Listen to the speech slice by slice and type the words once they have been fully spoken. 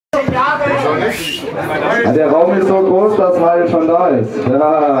Ja, der Raum ist so groß, dass halt schon da ist.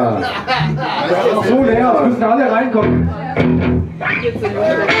 Ja. Das ist so leer, müssen alle reinkommen.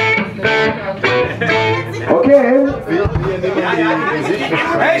 Okay.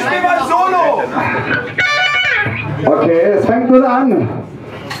 Hey, ich spiel mal Solo! Okay, es fängt nun an.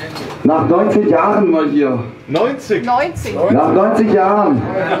 Nach 90 Jahren mal hier. 90. Nach 90 Jahren.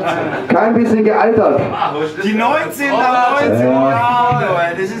 Kein bisschen gealtert. Die 19 nach 19 Jahren,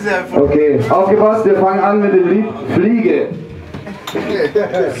 das ist ja... Okay, aufgepasst, wir fangen an mit dem Lied Fliege.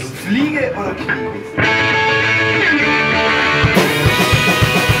 Fliege oder Kriege?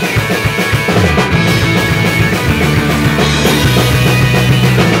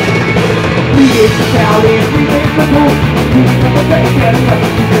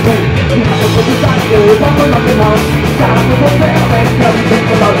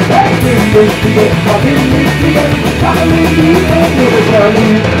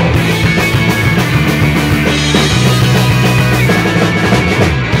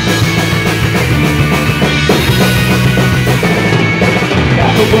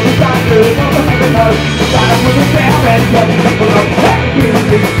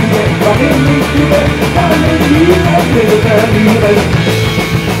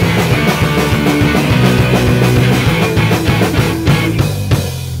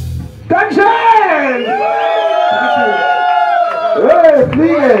 Dankeschön! Hey,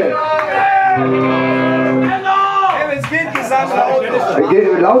 Fliege! Hey, wenn's geht, Gesang lauter!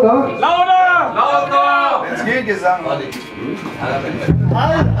 Geht lauter? Lauter! Lauter! Wenn's geht, Gesang lauter!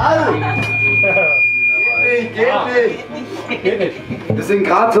 Geht nicht! Wir sind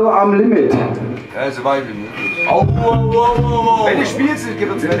gerade so am Limit. Ja, so weit wie möglich. Wenn du spielst,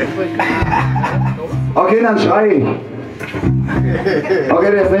 gib uns Welle. Okay, dann schrei ich.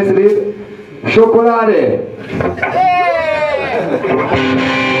 Okay, das nächste Lied. Schokolade.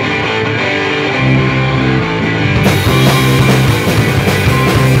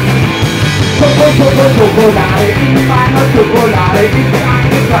 Schokolade, in meiner Schokolade gibt es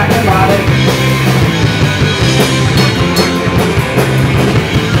eine kleine Male.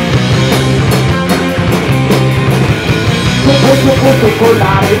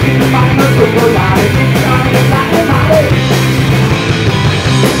 Schokolade, in meiner Schokolade gibt es eine kleine Male.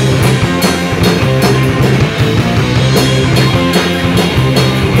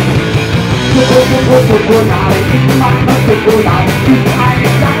 Schokolade, in meiner Schokolade gibt es eine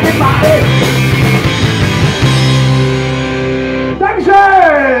kleine Male.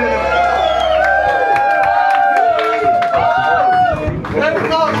 Dankeschön!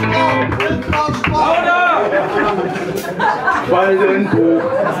 Waldenbuch.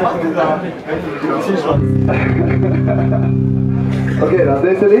 Okay, das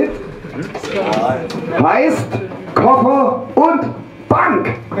nächste Lied heißt Koffer und Bank.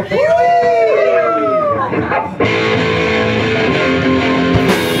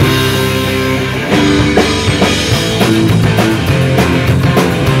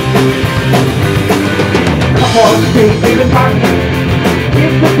 Steht in den Bank,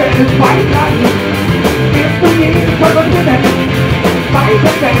 ist das Geld weiter, ist du jeden verwundert,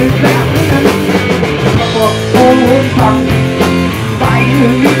 weiter Geld werden, Koffer und Bank, weil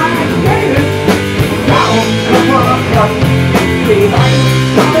niemand Geld, darum Koffer und Bank, die Bank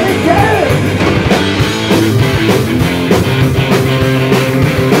sammelt Geld.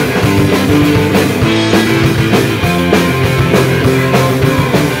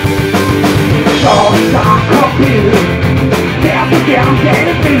 Doch da kommt Mille, der so gern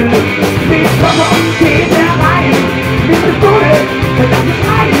Geld will. Mit Koffer geht er rein, mit Pistole, das ist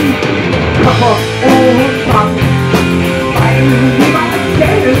rein. Koffer und Bank, weil niemand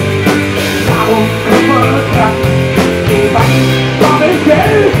Geld, darum Koffer und Bank, die Bank sammelt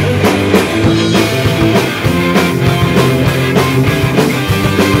Geld.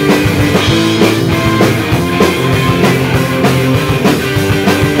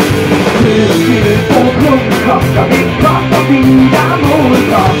 Kommt damit, kommt wieder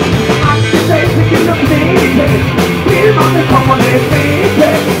runter. Angestellt sich in der Pflege, will man den Koffer nicht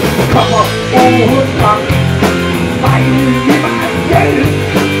beten. Koffer und Bank, weil niemand Geld,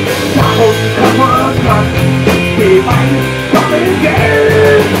 darum Koffer und Bank, die Bank sammelt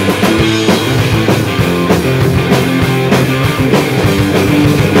Geld.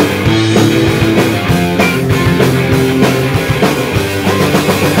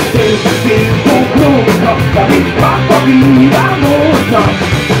 Damit Koffer wieder runter.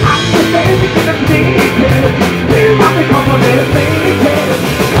 Angestellt sich in der Pflege, will man den Koffer nicht beten.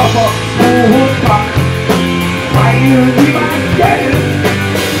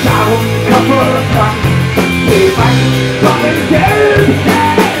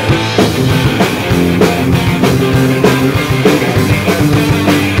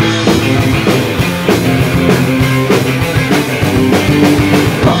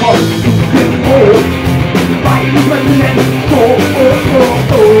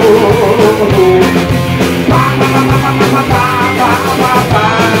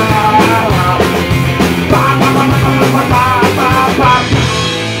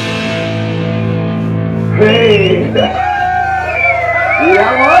 Hey!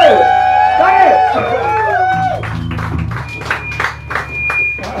 Jawohl! Geil!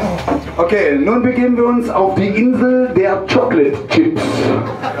 Okay, nun begeben wir uns auf die Insel der Chocolate Chips.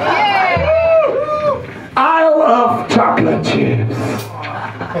 I love chocolate chips.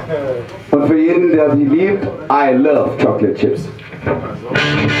 Und für jeden, der die liebt, I love chocolate chips.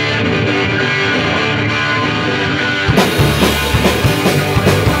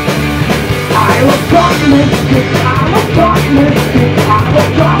 I love chocolate chips, I love chocolate chips, I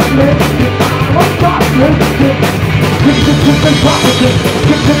love chocolate chips, I love chocolate chips. Chips and chocolate chips,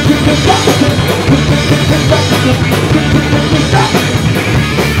 chips and chocolate chips, chips and chocolate chips, chips and chocolate chips.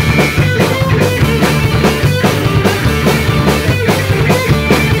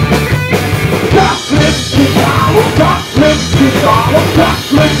 Chocolate chips, I love chocolate chips, I love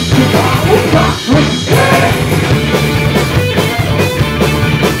chocolate chips, I love chocolate chips.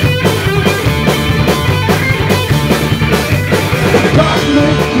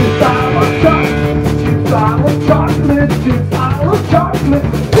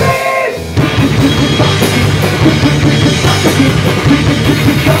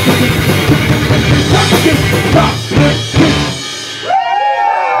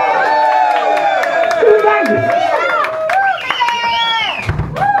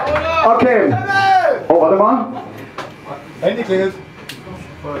 Okay. Oh, warte mal. Handy klingelt.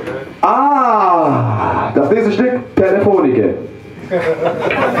 Ah, das nächste Stück, Telefonike.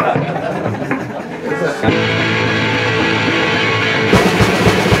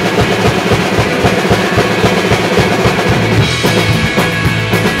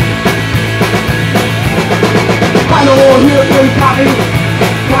 Hallo, hier ist Kari,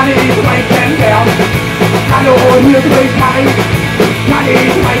 Kari ist mein Kennenlernen. Hallo, hier ist Kari, Kari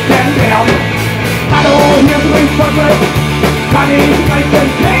ist mein Kennenlernen. Hallo, hier ist Fossre, Kari ist mein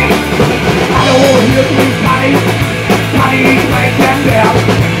Kennenlernen. Hallo, hier ist Kari, Kari ist mein Kennenlernen.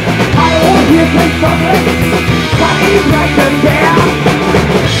 Hallo, hier ist Fossre, Kari ist mein Kennenlernen.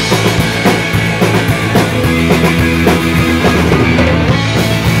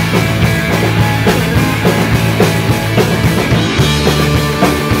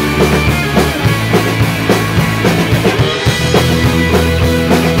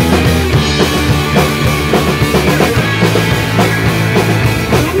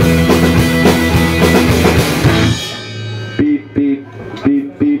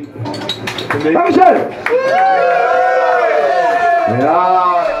 Dankeschön!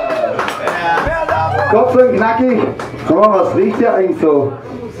 Ja! Kurz und knackig. Sag mal, was riecht hier eigentlich so?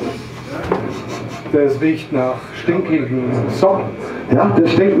 Das riecht nach stinkigen Socken. Ja,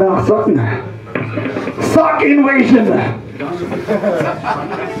 das stinkt nach Socken. Sock Invasion!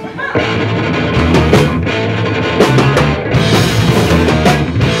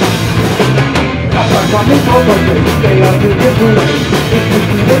 Kann ich auch noch nicht, der ja will dir tun. Ich bin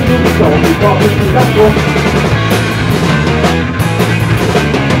die Wendung, doch ich brauche nicht das Drum.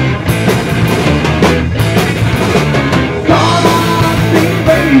 God's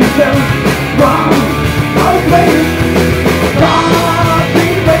invasion, from outer space. God's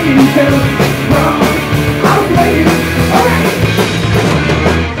invasion, from outer space. Alright!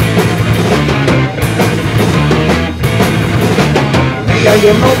 Ja,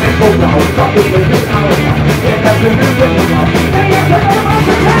 ihr Moment, wo wir auf Gott ist, wir sind alle da. Der kann für mich wirklich auf. Hey, ihr könnt alle mal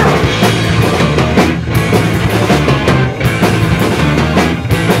vertrauen.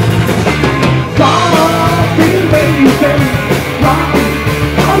 God's invasion, from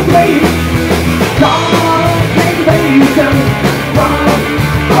outer space. God's invasion, from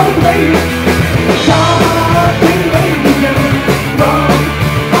outer space. God's invasion, from outer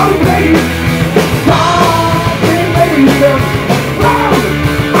space. God's invasion.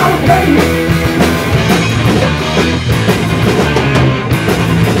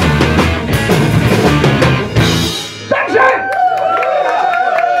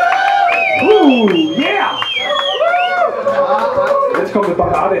 Jetzt kommt eine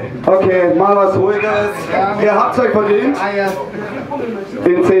Parade. Okay, mal was Ruhigeres. Ihr habt's euch verdient.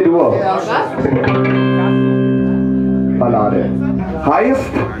 In C-Dur. Ballade.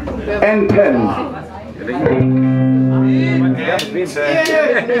 Heißt Enten.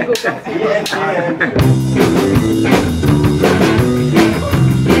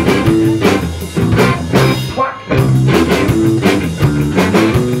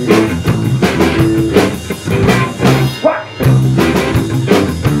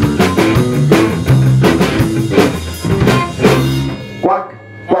 Quack,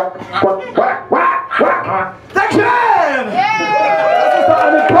 quack, quack, quack, quack, quack. Dankeschön! Das ist doch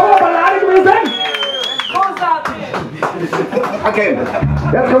eine Powerballade gewesen. Okay,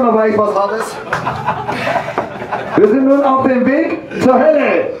 jetzt kommt noch gleich was Hartes. Wir sind nun auf dem Weg zur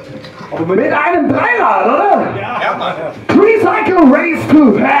Hölle. Mit einem Dreirad, oder? Ja, Mann. Tricycle Race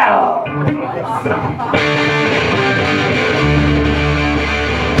to Hell.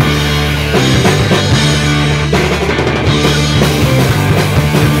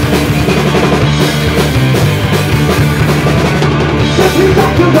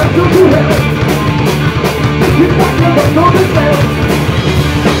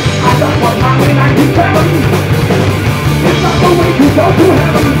 I got one mind in 97. It's not the way to go to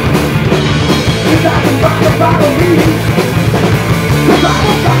heaven. It's not the rock about me. Cause I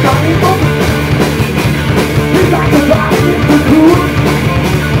was stuck on evil. It's not the rock in the cool.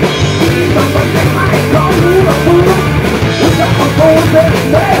 Even when they might call you a fool. It's not the phone that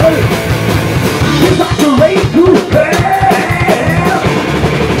well. It's not the race to hell.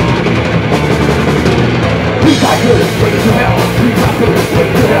 Recycle, way to hell. Recycle, way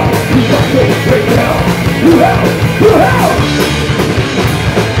to hell. Recycle, way to hell. To hell, to hell.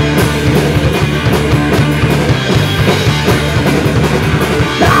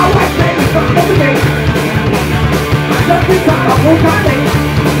 Now I say it's not every day. Just because I won't my name.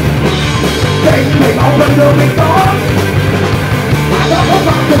 They open the big door. I got my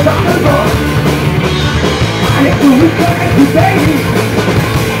boxes on the door. I hate to return today.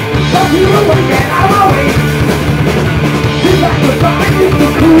 But you will get out of my way. It's like the sign is the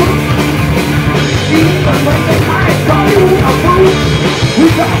cool. Even when they might call you a fool. We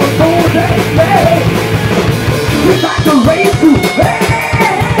got the soul that says it's like the race to hell.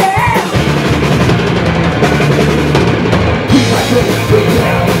 We got to break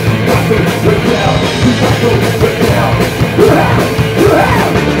down. We got to break down. We got to break down. To hell, to hell.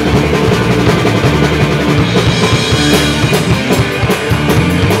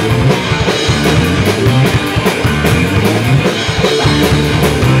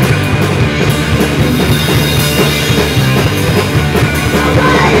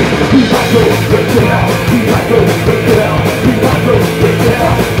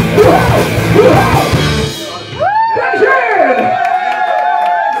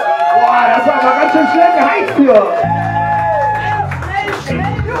 Boah, das war aber ganz schön schnell geheizt hier.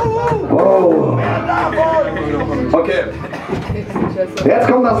 Oh. Okay. Jetzt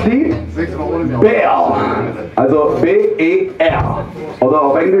kommt das Lied Bear. Also B-E-R. Oder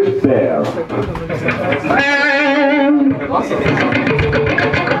auf Englisch Bear.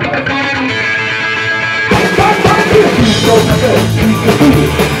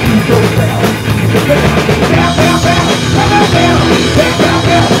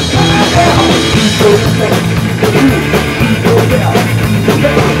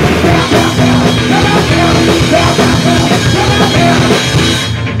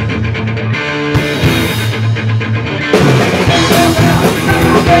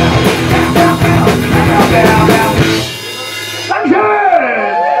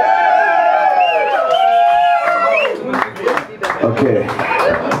 Okay.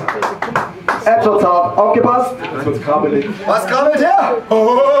 Etwas hart. Aufgepasst. Was krabbelt her?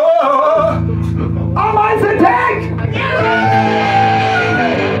 Oh, mein Attack!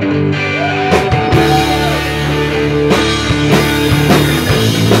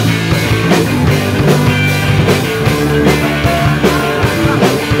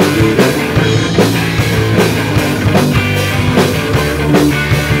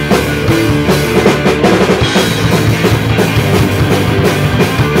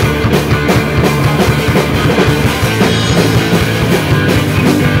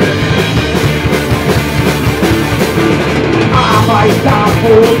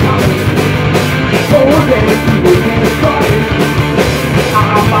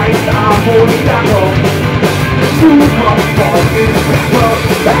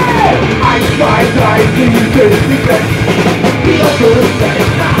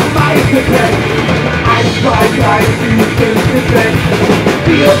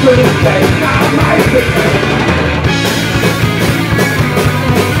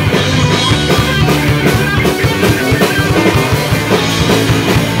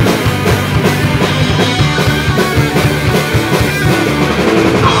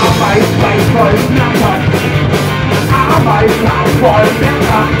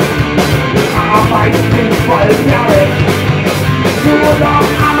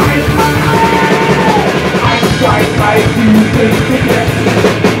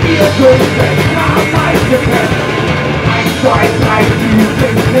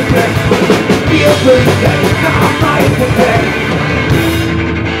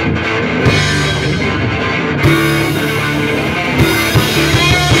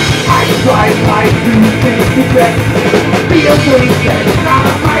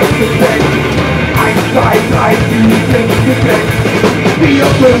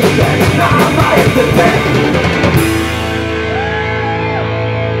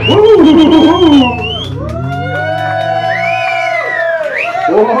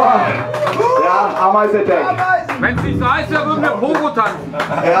 Ja, Ameisen-Attack. Wenn es nicht so heißt, dann würden wir Pogo tanzen.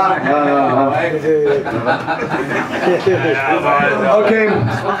 Ja. Okay.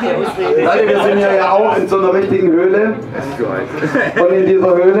 Leute, wir sind ja auch in so einer richtigen Höhle. Und in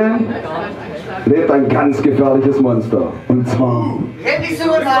dieser Höhle lebt ein ganz gefährliches Monster. Und zwar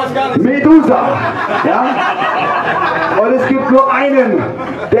Medusa. Ja? Und es gibt nur einen,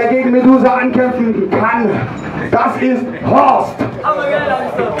 der gegen Medusa ankämpfen kann. Das ist Horst.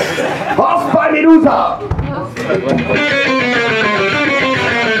 Horst bei Medusa.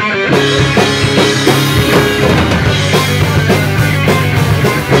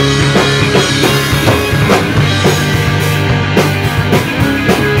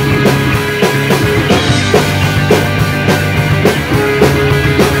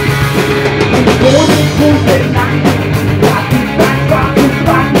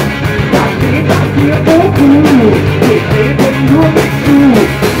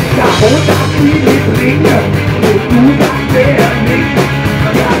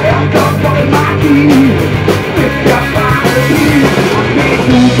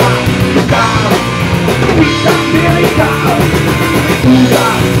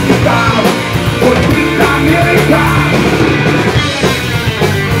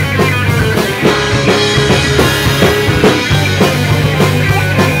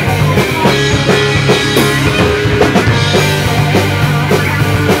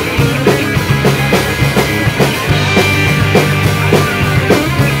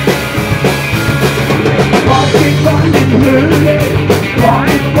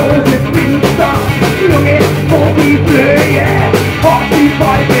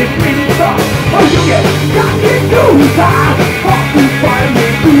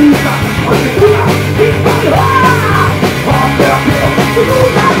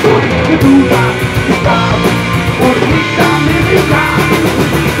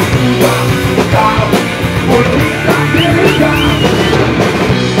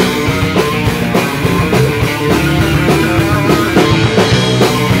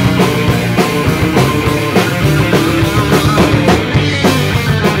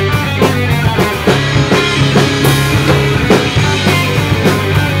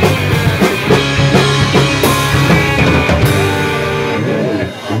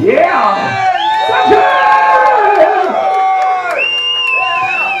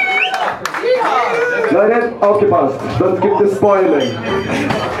 Leute, aufgepasst, sonst gibt es Spoiling.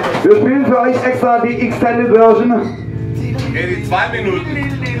 Wir spielen für euch extra die Extended Version. Die 2 Minuten.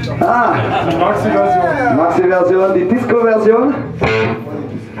 Ah, Maxi-Version. Maxi-Version, die Disco-Version.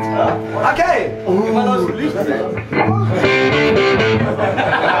 Okay. Wie man aus dem Licht sehen.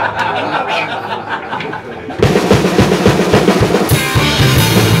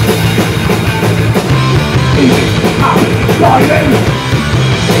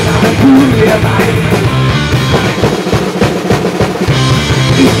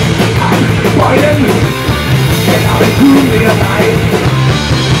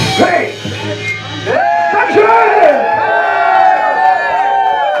 Hey! Dankeschön!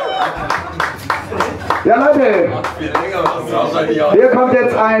 Ja Leute, hier kommt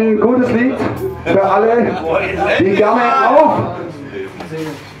jetzt ein gutes Lied für alle, die gerne auf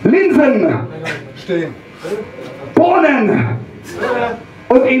Linsen, Stehen. Bohnen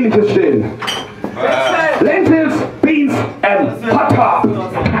und ähnliches stehen. Lentils, Beans and Hot Top.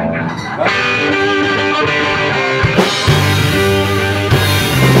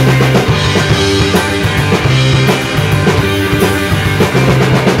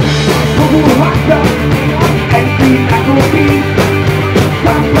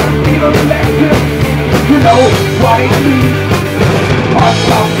 You know what it means. Hot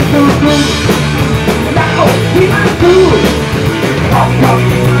top is so good. Now we must do. Hot top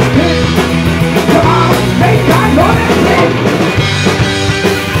is good. Come on, make time on it.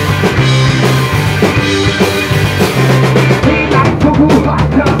 We like to do hot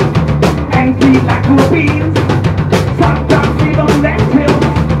top, and we like to beans. Sometimes even lentils.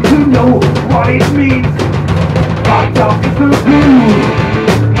 You know what it means. Hot top is so good.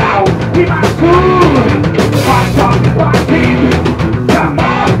 Now we must do. Hot top is my team. Come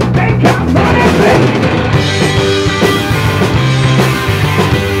on, make up on it.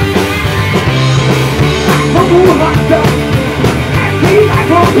 Hot top, and we like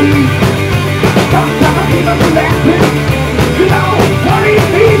to beans. Sometimes even lentils. You know what it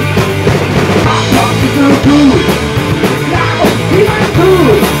means. Hot top is so good. Now we must do.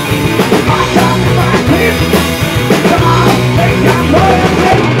 Hot top is my team. Come on, make up on it.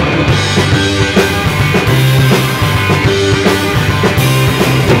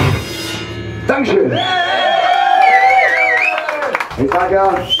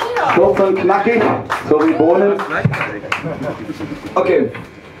 Okay,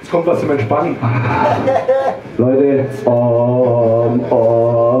 jetzt kommt was zum Entspannen. Leute,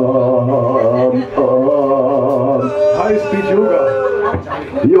 High Speed Yoga.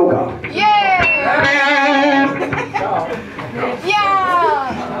 Yoga. Yeah! Ja!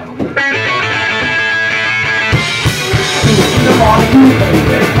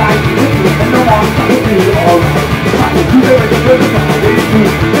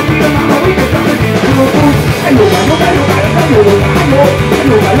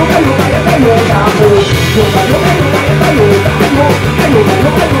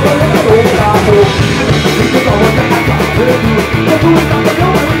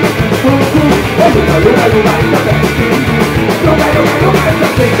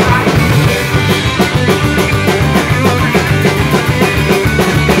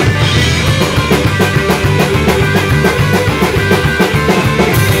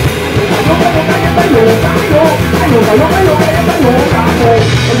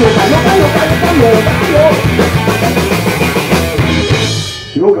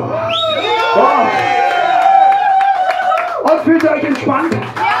 Yoga. Oh. Und fühlt ihr euch entspannt?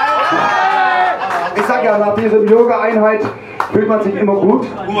 Ich sag ja, nach dieser Yoga-Einheit fühlt man sich immer gut.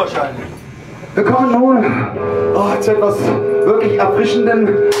 Unwahrscheinlich. Wir kommen nun zu etwas wirklich Erfrischendem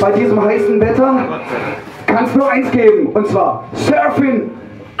bei diesem heißen Wetter. Kann es nur eins geben, und zwar Surfing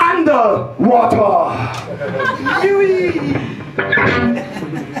Underwater.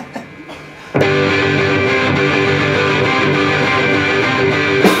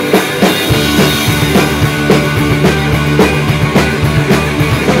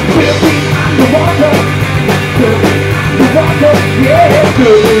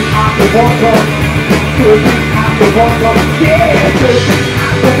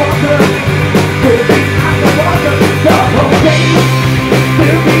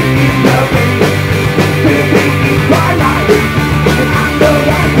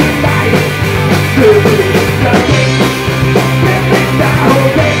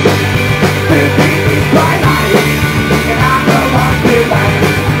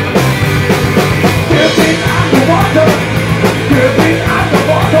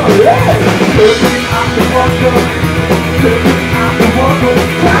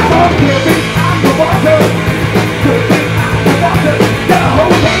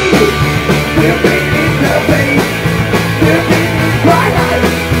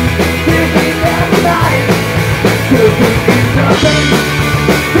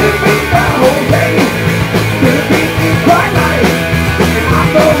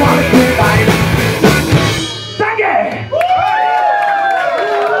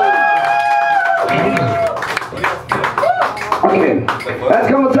 Okay,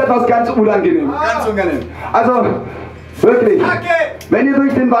 jetzt kommen wir zu etwas ganz unangenehm. Ganz unangenehm. Also, wirklich, wenn ihr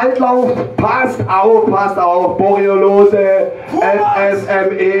durch den Wald lauft, passt auf, Borreliose,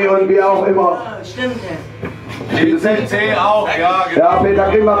 FSME und wie auch immer. Stimmt. PCT auch, ja. Genau. Ja, Peter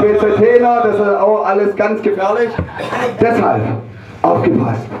kriegen wir PCT noch, das ist auch alles ganz gefährlich. Deshalb,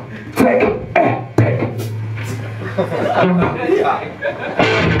 aufgepasst. Check, Attack. Ja.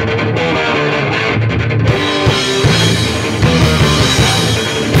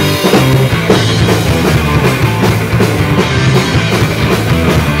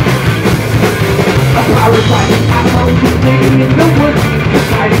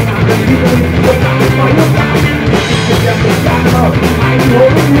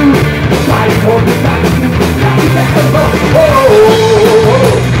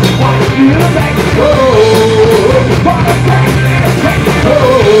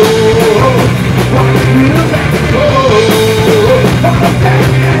 Oh,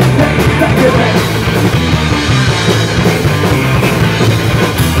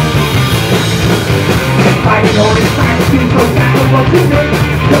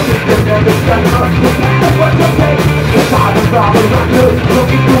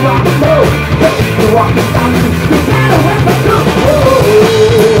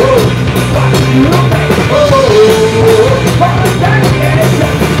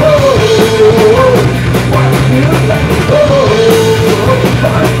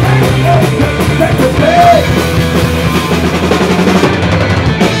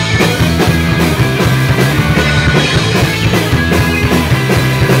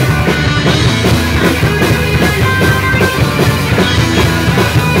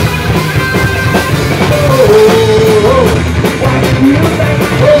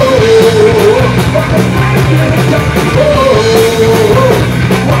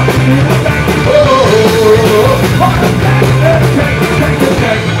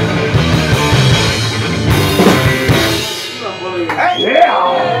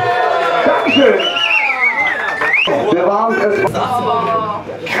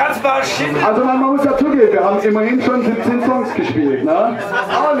 Das war shit. Also man muss ja zugeben, wir haben immerhin schon 17 Songs gespielt, ne?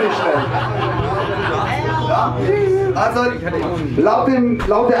 Auch nicht schlecht. Ja. Also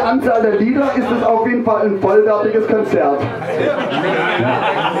laut der Anzahl der Lieder ist es auf jeden Fall ein vollwertiges Konzert.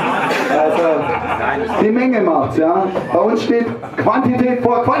 Also die Menge macht's, ja. Bei uns steht Quantität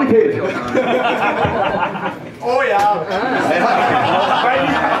vor Qualität. Oh ja.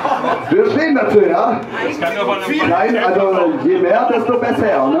 Wir stehen dazu, ja. Nein, also je mehr, desto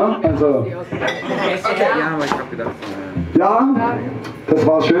besser, ne? Also. Ja, das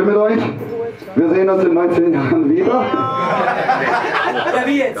war schön mit euch. Wir sehen uns in 19 Jahren wieder. Ja,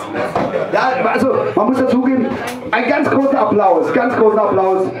 wie jetzt? Ja, also man muss dazugeben, ein ganz großen Applaus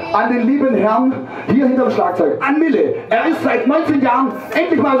an den lieben Herrn hier hinter dem Schlagzeug, an Mille. Er ist seit 19 Jahren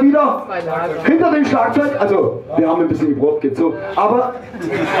endlich mal wieder hinter dem Schlagzeug, also wir haben ein bisschen geprobt, geht so, aber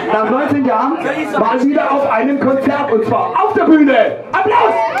nach 19 Jahren mal wieder auf einem Konzert und zwar auf der Bühne.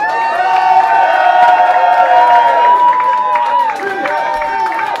 Applaus!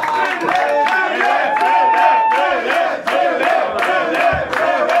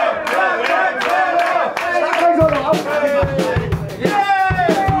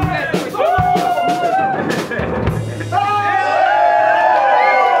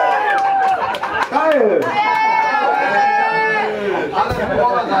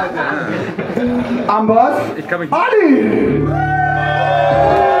 Am Boss, Ali!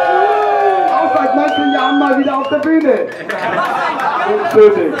 Auch seit 19 Jahren mal wieder auf der Bühne. Und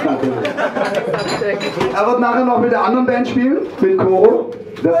Psötikz natürlich. Er wird nachher noch mit der anderen Band spielen, mit Küree.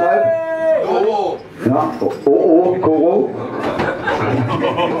 Deshalb. Oh. Ja, Küree.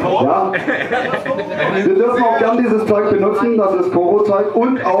 Ja. Wir dürfen auch gern dieses Zeug benutzen, das ist Küree-Zeug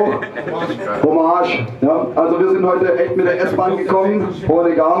und auch Hommage. Ja. Also wir sind heute echt mit der S-Bahn gekommen,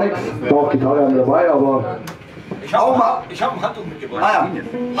 ohne gar nichts. Doch, Gitarre haben wir dabei, aber auch mal. Ich habe ein Handtuch mitgebracht. Ah ja.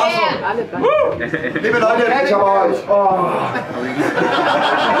 Achso. Liebe Leute, ich habe euch. Oh.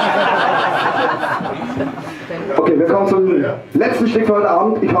 Okay, wir kommen zum letzten Stück für heute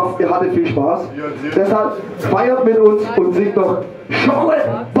Abend. Ich hoffe, ihr hattet viel Spaß. Deshalb feiert mit uns und singt doch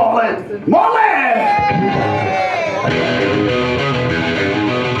Scholle, Bolle, Molle!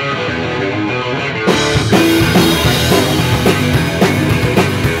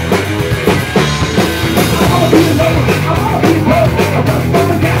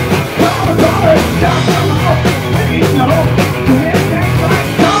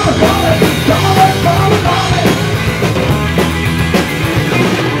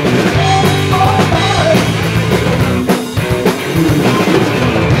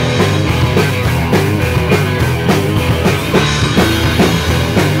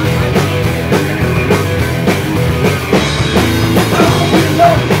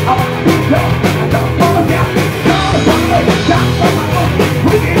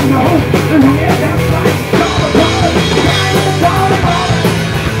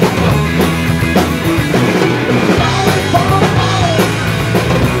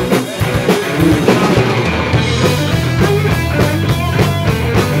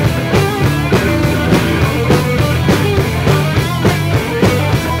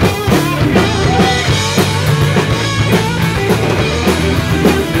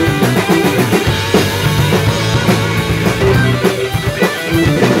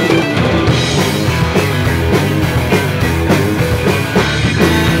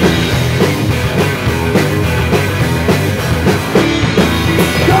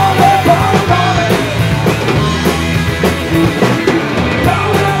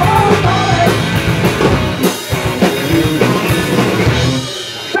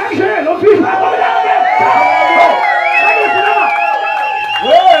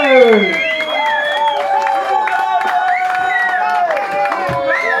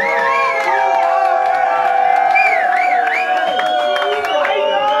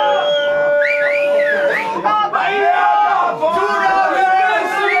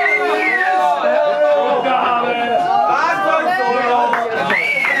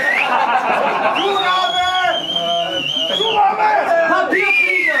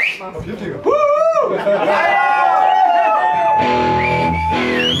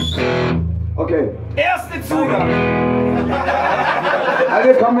 Okay. Erste Zugabe. Ja,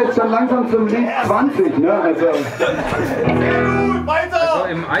 wir kommen jetzt schon langsam zum Lied 20, ne? Also. Sehr gut, weiter. Also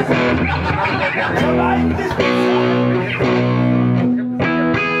im Eis.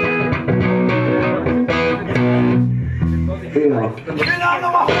 Ja. Ich will auch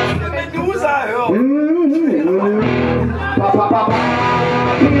noch mal Medusa hören.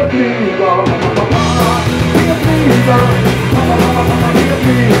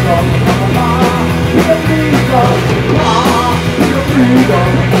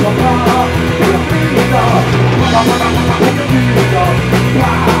 Freedom.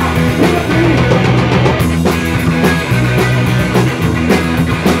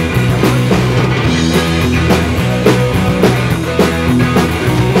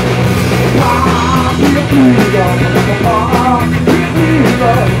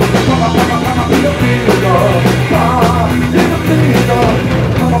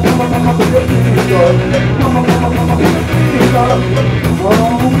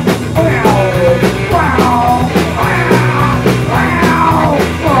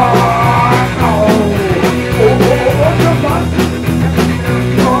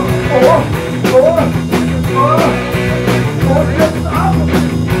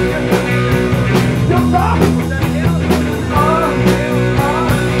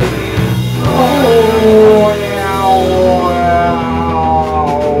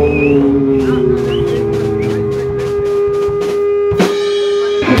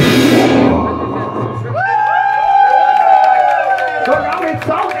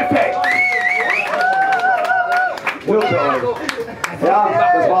 Ja,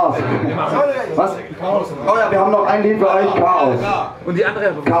 das war's. Was? Oh ja, wir haben noch ein Lied für euch, Chaos. Und die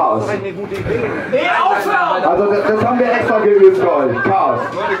andere Chaos. Das ist eine gute Idee. Nee, aufhören! Also das haben wir extra geübt für euch. Chaos.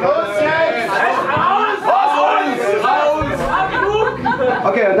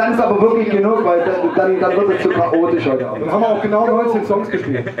 Okay, und dann ist aber wirklich genug, weil dann wird es zu chaotisch heute Abend. Dann haben wir auch genau 19 Songs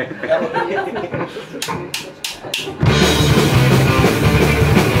gespielt.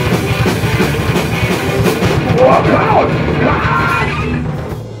 Oh, Chaos!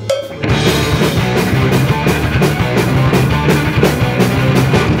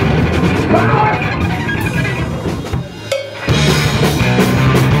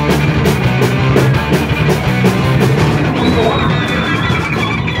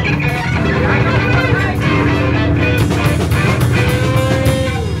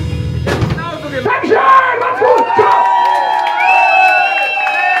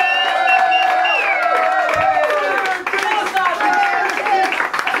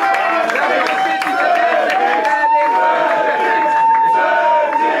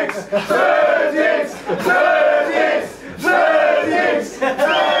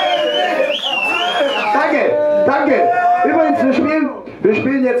 Danke. Übrigens, wir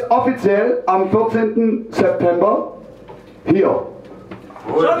spielen jetzt offiziell am 14. September hier.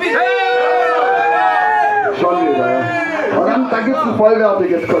 Schon wieder, ja. Und dann gibt es ein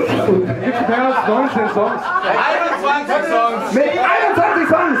vollwertiges Konzert. Gibt es mehr als 19 Songs? 21 Songs! Mit 21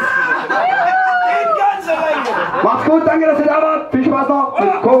 Songs! Macht's gut, danke, dass ihr da wart. Viel Spaß noch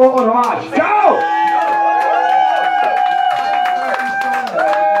mit Koro und Hommage. Ciao!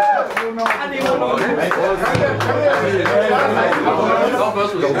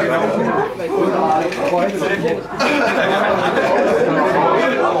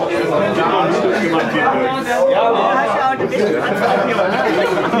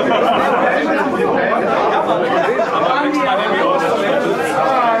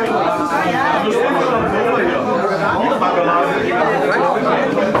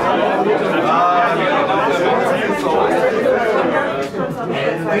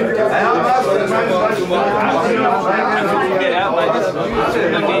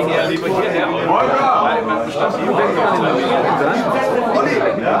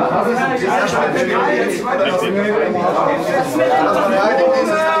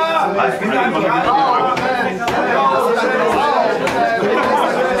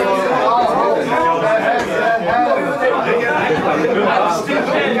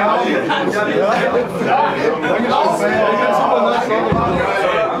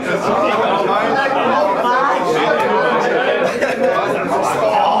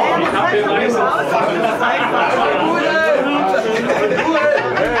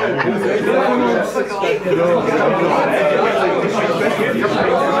 Ruhe!